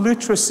digital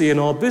literacy in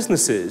our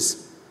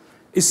businesses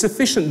is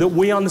sufficient, that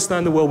we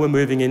understand the world we're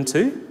moving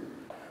into,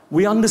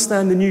 we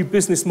understand the new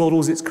business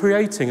models it's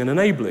creating and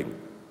enabling.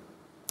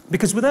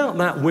 Because without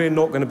that, we're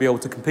not going to be able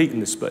to compete in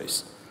this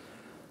space.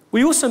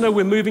 We also know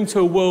we're moving to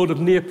a world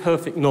of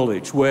near-perfect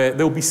knowledge, where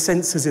there'll be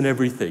sensors in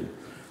everything.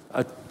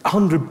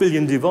 100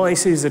 billion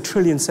devices, 1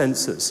 trillion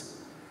sensors.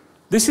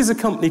 This is a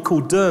company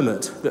called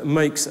Dermot that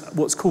makes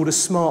what's called a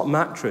smart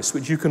mattress,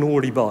 which you can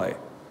already buy.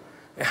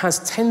 It has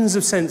tens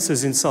of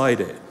sensors inside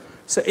it.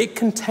 So it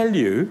can tell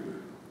you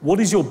what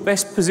is your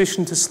best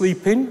position to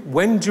sleep in,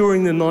 when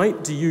during the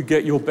night do you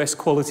get your best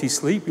quality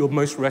sleep, your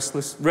most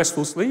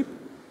restful sleep.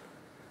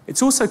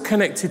 It's also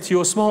connected to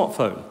your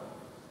smartphone.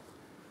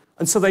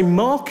 And so they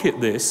market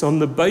this on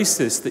the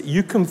basis that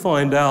you can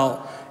find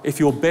out if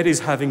your bed is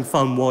having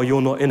fun while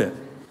you're not in it.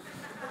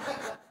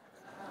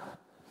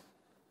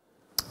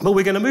 But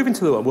we're going to move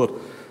into the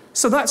world.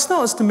 So that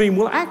starts to mean,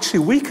 well, actually,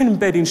 we can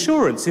embed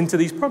insurance into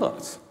these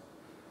products.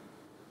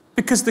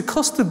 Because the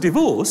cost of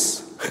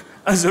divorce,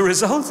 as a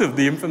result of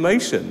the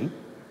information,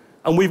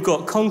 and we've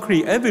got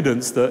concrete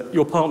evidence that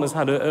your partner's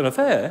had an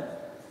affair,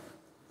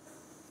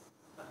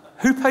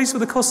 who pays for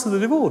the cost of the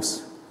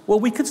divorce?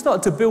 Well, we could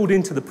start to build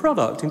into the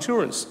product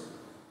insurance.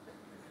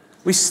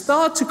 We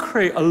start to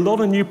create a lot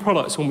of new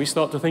products when we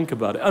start to think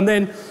about it. And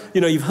then,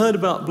 you've heard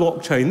about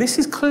blockchain. This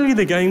is clearly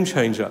the game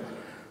changer.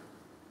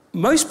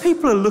 Most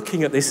people are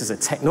looking at this as a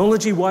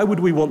technology. Why would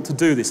we want to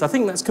do this? I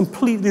think that's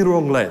completely the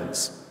wrong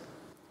lens.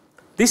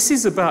 This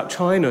is about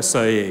China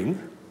saying,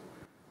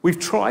 we've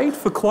tried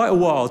for quite a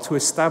while to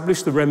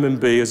establish the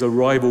renminbi as a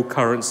rival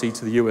currency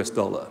to the US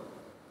dollar.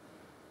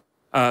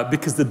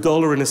 Because the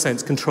dollar, in a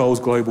sense,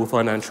 controls global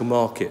financial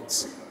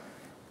markets.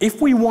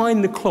 If we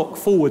wind the clock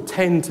forward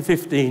 10 to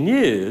 15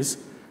 years,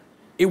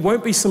 it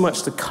won't be so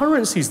much the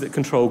currencies that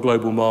control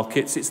global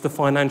markets, it's the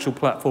financial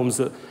platforms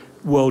that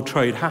world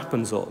trade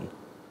happens on.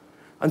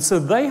 And so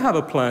they have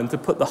a plan to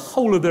put the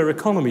whole of their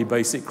economy,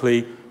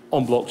 basically,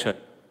 on blockchain.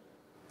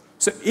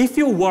 So if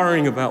you're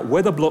worrying about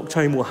whether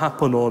blockchain will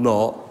happen or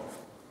not,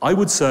 I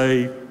would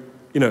say,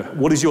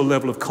 what is your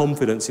level of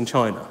confidence in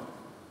China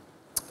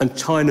and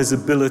China's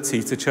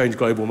ability to change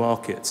global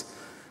markets?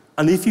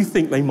 And if you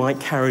think they might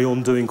carry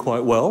on doing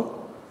quite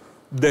well,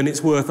 then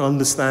it's worth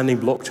understanding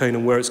blockchain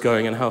and where it's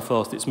going and how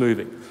fast it's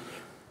moving.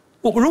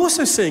 What we're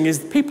also seeing is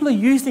people are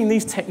using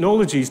these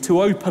technologies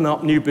to open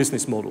up new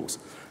business models.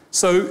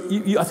 So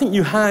I think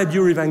you had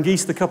Yuri Van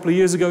Geest a couple of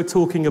years ago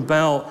talking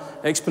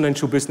about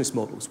exponential business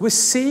models. We're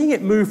seeing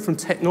it move from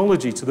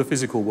technology to the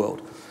physical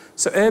world.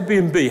 So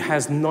Airbnb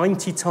has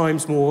 90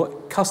 times more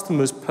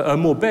customers,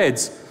 more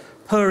beds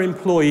per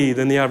employee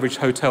than the average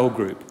hotel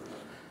group.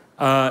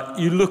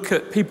 You look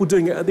at people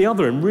doing it at the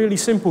other end, really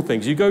simple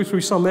things. You go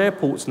through some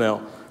airports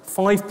now,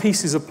 5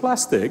 pieces of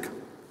plastic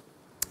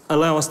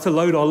allow us to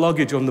load our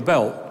luggage on the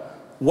belt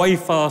way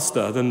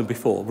faster than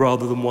before,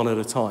 rather than one at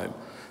a time.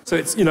 So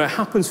it's, it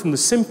happens from the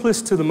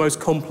simplest to the most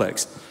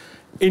complex.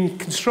 In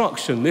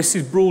construction, this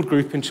is Broad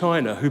Group in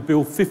China, who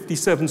build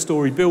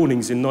 57-story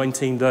buildings in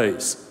 19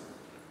 days.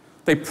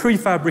 They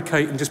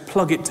prefabricate and just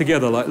plug it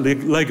together like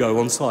Lego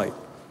on site.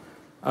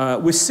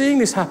 We're seeing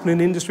this happen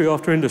in industry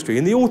after industry.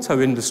 In the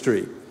auto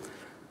industry,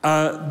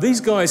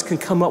 these guys can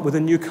come up with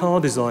a new car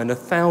design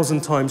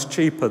 1,000 times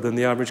cheaper than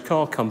the average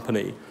car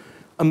company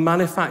and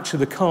manufacture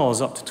the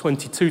cars up to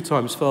 22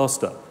 times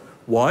faster.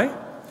 Why?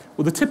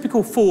 Well, the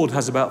typical Ford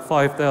has about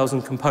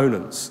 5,000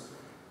 components.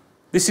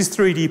 This is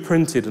 3D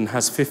printed and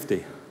has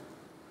 50.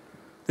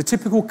 The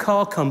typical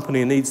car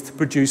company needs to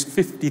produce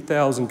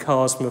 50,000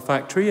 cars from a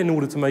factory in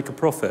order to make a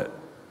profit.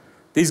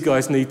 These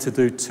guys need to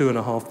do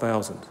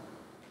 2,500.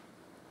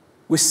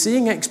 We're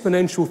seeing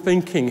exponential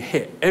thinking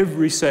hit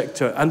every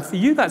sector, and for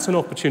you that's an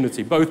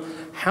opportunity. Both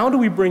how do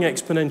we bring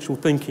exponential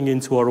thinking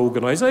into our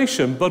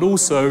organization, but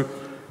also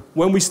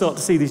when we start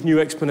to see these new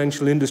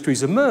exponential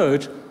industries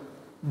emerge,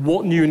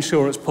 what new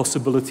insurance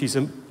possibilities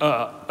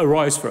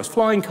arise for us.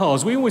 Flying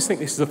cars, we always think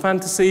this is a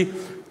fantasy.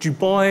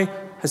 Dubai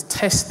has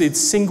tested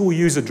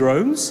single-user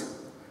drones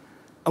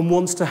and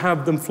wants to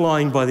have them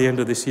flying by the end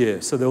of this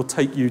year. So they'll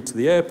take you to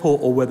the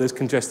airport or where there's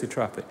congested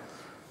traffic.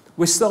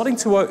 We're starting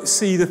to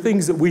see the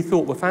things that we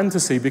thought were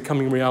fantasy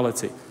becoming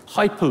reality.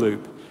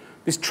 Hyperloop,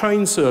 this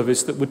train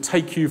service that would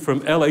take you from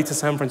LA to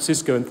San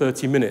Francisco in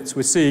 30 minutes.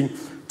 We're seeing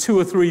 2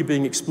 or 3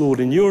 being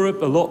explored in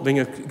Europe, a lot being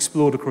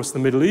explored across the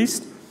Middle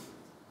East.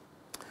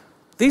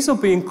 These will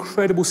be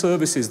incredible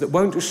services that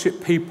won't just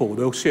ship people,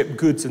 they'll ship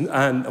goods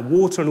and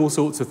water and all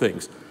sorts of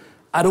things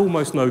at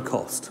almost no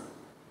cost.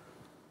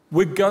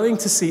 We're going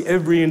to see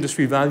every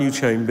industry value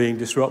chain being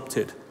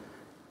disrupted.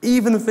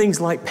 Even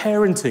things like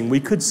parenting, we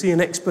could see an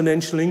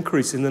exponential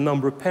increase in the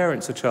number of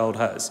parents a child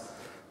has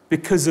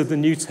because of the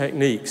new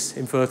techniques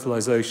in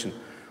fertilization,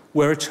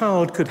 where a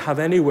child could have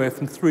anywhere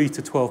from 3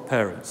 to 12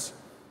 parents.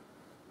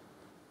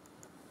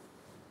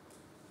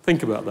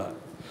 Think about that.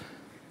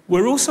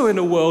 We're also in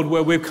a world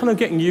where we're kind of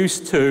getting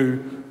used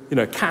to,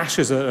 cash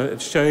as an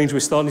exchange. We're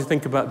starting to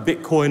think about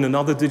Bitcoin and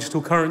other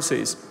digital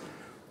currencies.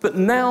 But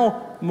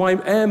now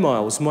my air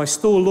miles, my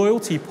store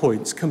loyalty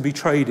points can be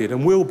traded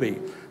and will be.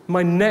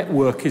 My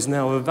network is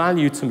now of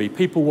value to me.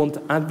 People want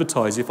to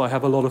advertise if I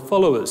have a lot of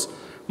followers.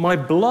 My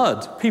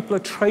blood, people are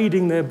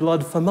trading their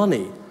blood for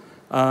money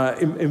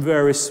in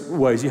various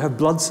ways. You have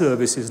blood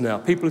services now.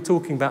 People are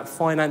talking about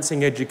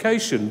financing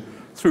education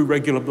through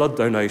regular blood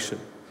donation.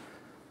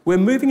 We're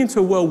moving into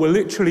a world where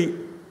literally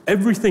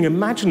everything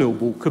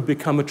imaginable could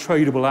become a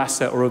tradable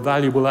asset or a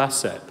valuable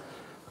asset.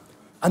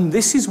 And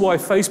this is why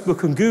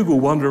Facebook and Google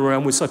wander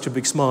around with such a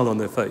big smile on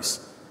their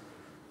face.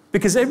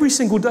 Because every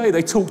single day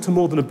they talk to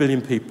more than 1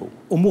 billion people,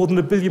 or more than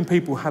 1 billion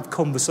people have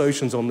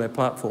conversations on their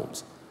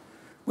platforms,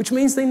 which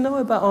means they know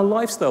about our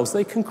lifestyles.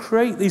 They can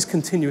create these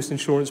continuous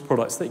insurance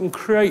products. They can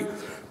create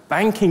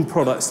banking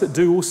products that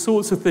do all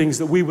sorts of things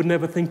that we would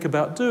never think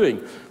about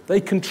doing. They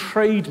can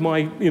trade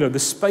the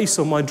space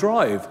on my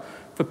drive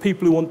for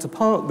people who want to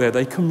park there.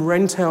 They can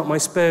rent out my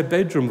spare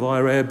bedroom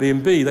via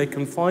Airbnb. They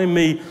can find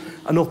me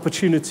an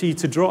opportunity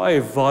to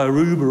drive via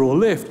Uber or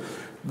Lyft.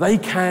 They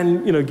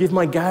can, give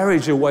my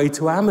garage away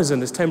to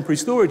Amazon as temporary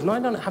storage, and I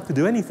don't have to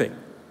do anything.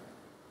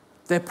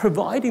 They're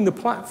providing the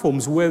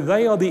platforms where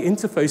they are the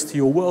interface to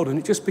your world, and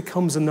it just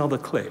becomes another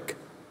click.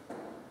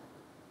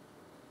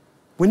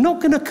 We're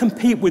not going to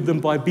compete with them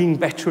by being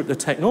better at the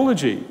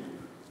technology.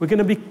 We're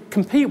going to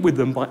compete with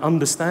them by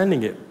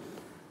understanding it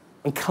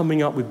and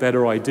coming up with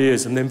better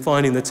ideas and then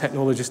finding the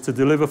technologists to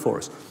deliver for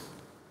us.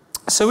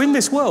 So in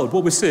this world,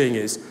 what we're seeing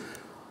is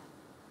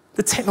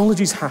the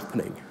technology's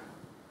happening.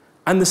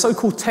 And the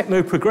so-called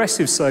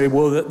techno-progressives say,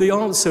 well, that the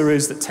answer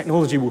is that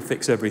technology will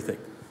fix everything.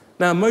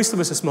 Now, most of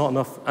us are smart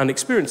enough and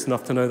experienced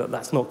enough to know that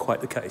that's not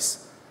quite the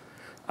case.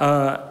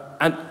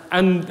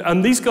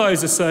 And these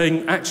guys are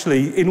saying,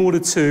 actually, in order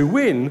to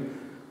win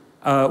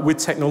with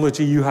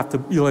technology,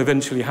 you'll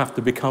eventually have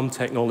to become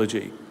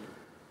technology.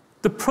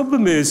 The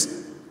problem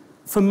is,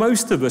 for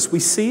most of us, we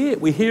see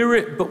it, we hear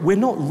it, but we're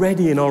not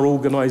ready in our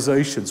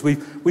organizations.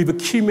 We've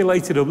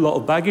accumulated a lot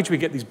of baggage. We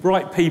get these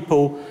bright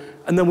people,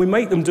 and then we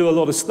make them do a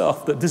lot of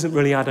stuff that doesn't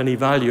really add any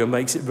value and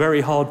makes it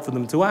very hard for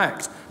them to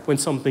act when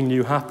something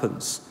new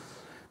happens.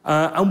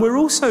 And we're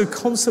also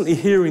constantly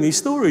hearing these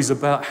stories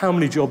about how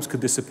many jobs could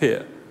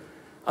disappear.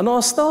 And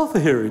our staff are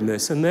hearing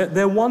this, and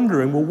they're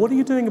wondering, well, what are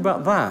you doing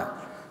about that?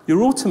 You're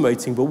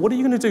automating, but what are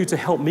you going to do to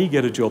help me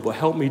get a job or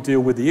help me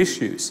deal with the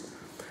issues?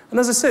 And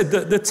as I said,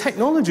 the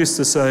technologists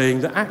are saying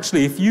that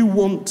actually if you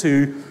want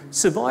to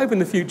survive in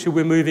the future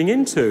we're moving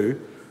into,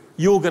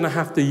 you're going to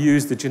have to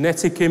use the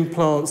genetic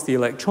implants, the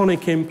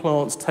electronic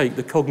implants, take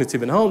the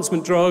cognitive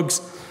enhancement drugs,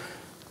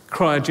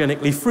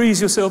 cryogenically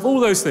freeze yourself, all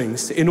those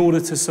things in order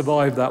to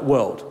survive that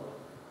world.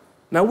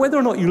 Now, whether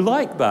or not you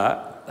like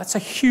that, that's a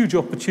huge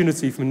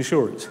opportunity from an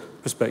insurance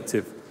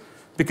perspective,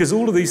 because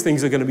all of these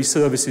things are going to be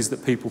services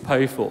that people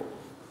pay for.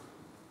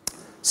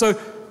 So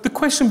the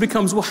question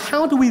becomes, well,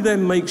 how do we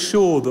then make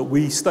sure that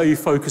we stay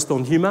focused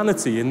on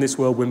humanity in this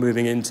world we're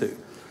moving into?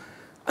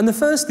 And the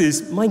first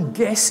is, my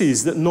guess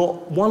is that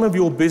not one of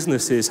your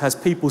businesses has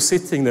people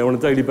sitting there on a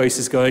daily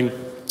basis going,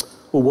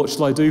 well, what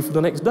shall I do for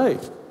the next day?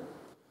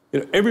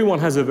 Everyone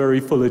has a very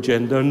full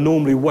agenda, and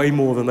normally way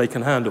more than they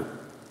can handle.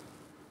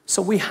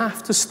 So we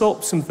have to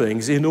stop some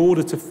things in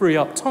order to free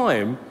up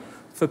time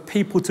for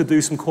people to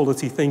do some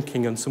quality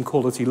thinking and some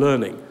quality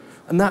learning.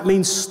 And that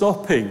means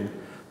stopping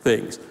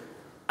things.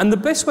 And the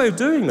best way of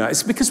doing that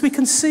is because we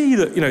can see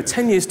that,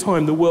 10 years'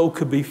 time, the world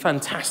could be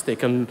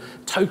fantastic and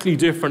totally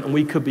different, and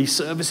we could be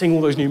servicing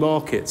all those new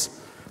markets.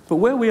 But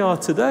where we are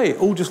today, it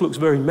all just looks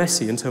very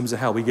messy in terms of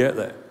how we get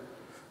there.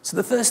 So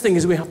the first thing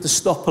is we have to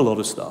stop a lot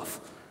of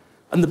stuff.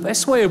 And the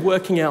best way of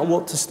working out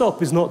what to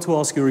stop is not to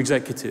ask your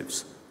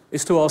executives.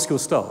 It's to ask your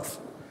staff.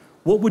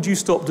 What would you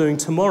stop doing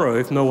tomorrow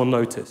if no one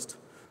noticed?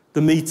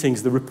 The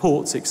meetings, the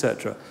reports,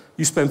 etc.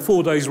 You spend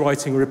 4 days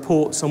writing a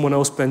report, someone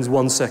else spends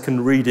 1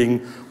 second reading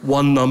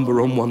one number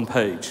on one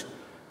page.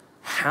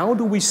 How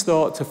do we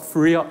start to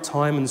free up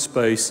time and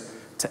space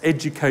to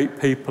educate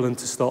people and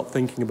to start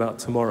thinking about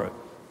tomorrow?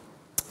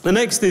 The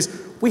next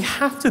is we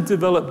have to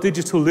develop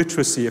digital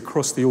literacy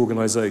across the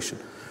organization.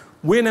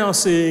 We're now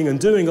seeing and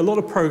doing a lot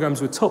of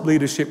programs with top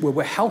leadership where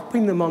we're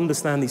helping them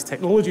understand these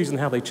technologies and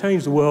how they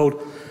change the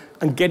world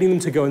and getting them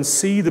to go and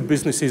see the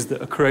businesses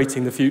that are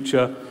creating the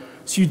future.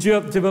 So you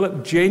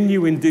develop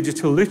genuine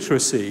digital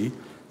literacy.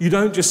 You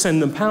don't just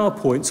send them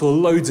PowerPoints or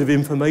loads of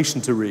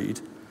information to read.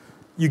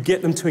 You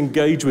get them to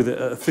engage with it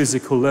at a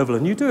physical level,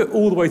 and you do it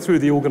all the way through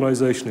the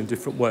organization in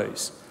different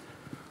ways.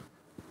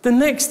 The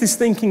next is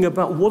thinking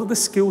about what are the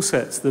skill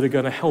sets that are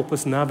going to help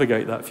us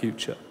navigate that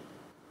future.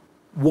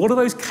 What are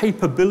those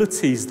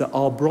capabilities that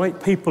our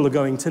bright people are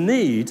going to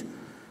need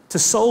to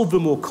solve the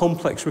more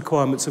complex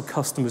requirements of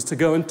customers, to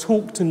go and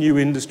talk to new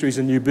industries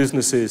and new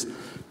businesses,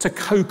 to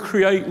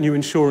co-create new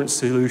insurance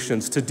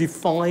solutions, to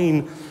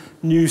define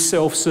new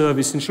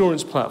self-service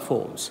insurance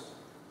platforms?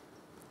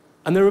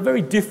 And they're a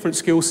very different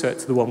skill set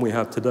to the one we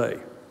have today.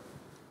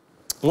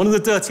 One of the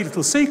dirty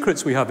little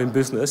secrets we have in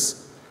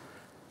business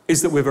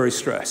is that we're very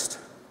stressed,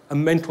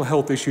 and mental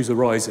health issues are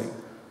rising.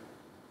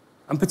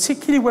 And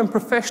particularly when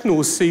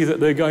professionals see that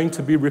they're going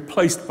to be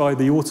replaced by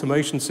the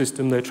automation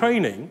system they're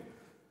training,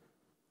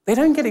 they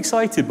don't get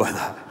excited by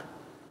that.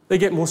 They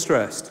get more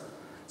stressed.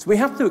 So we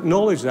have to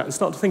acknowledge that and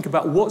start to think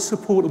about what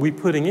support are we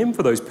putting in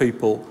for those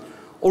people,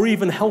 or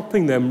even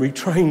helping them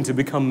retrain to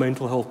become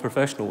mental health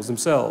professionals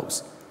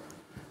themselves.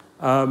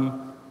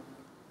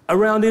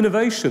 Around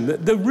innovation,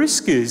 the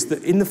risk is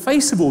that in the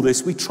face of all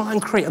this, we try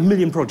and create 1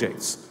 million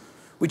projects.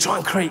 We try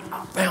and create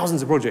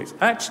thousands of projects.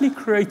 Actually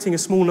creating a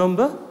small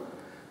number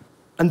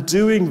and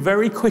doing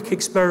very quick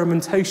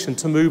experimentation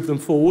to move them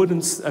forward,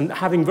 and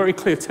having very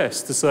clear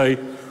tests to say,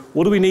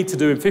 what do we need to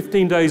do in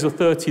 15 days or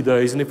 30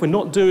 days, and if we're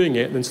not doing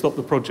it, then stop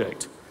the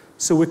project.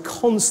 So we're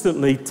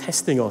constantly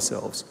testing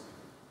ourselves.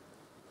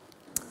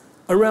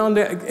 Around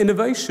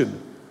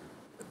innovation,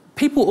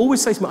 people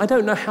always say to me, I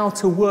don't know how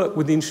to work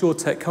with the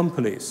insurtech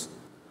companies.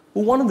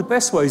 Well, one of the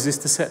best ways is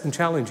to set them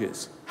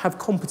challenges. Have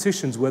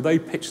competitions where they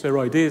pitch their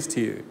ideas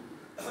to you.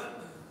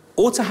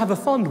 or to have a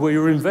fund where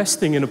you're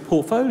investing in a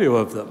portfolio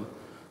of them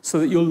so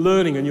that you're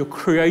learning and you're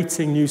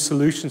creating new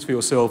solutions for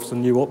yourselves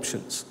and new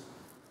options.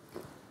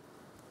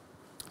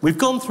 We've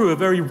gone through a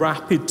very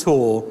rapid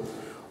tour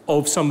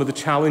of some of the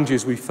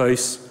challenges we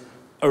face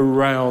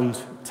around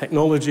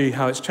technology,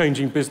 how it's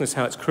changing business,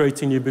 how it's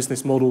creating new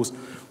business models,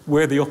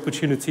 where the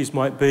opportunities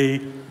might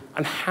be,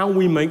 and how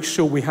we make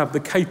sure we have the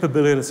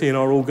capability in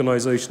our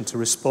organization to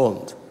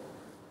respond.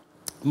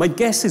 My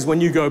guess is when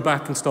you go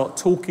back and start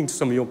talking to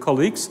some of your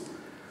colleagues,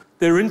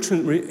 their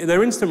instant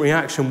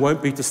reaction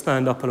won't be to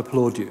stand up and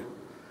applaud you.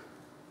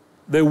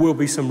 There will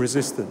be some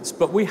resistance,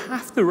 but we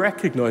have to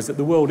recognize that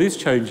the world is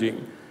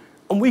changing,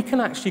 and we can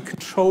actually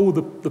control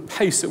the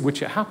pace at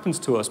which it happens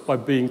to us by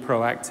being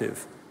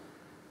proactive.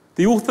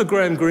 The author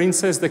Graham Greene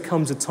says there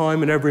comes a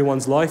time in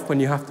everyone's life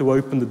when you have to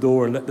open the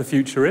door and let the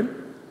future in.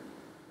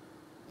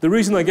 The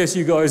reason I guess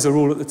you guys are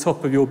all at the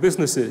top of your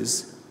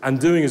businesses and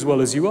doing as well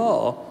as you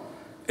are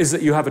is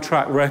that you have a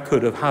track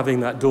record of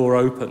having that door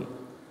open.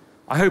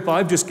 I hope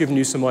I've just given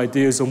you some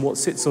ideas on what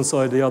sits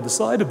inside the other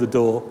side of the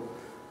door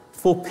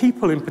for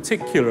people in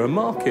particular and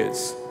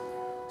markets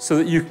so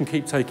that you can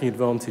keep taking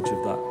advantage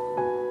of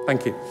that.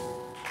 Thank you.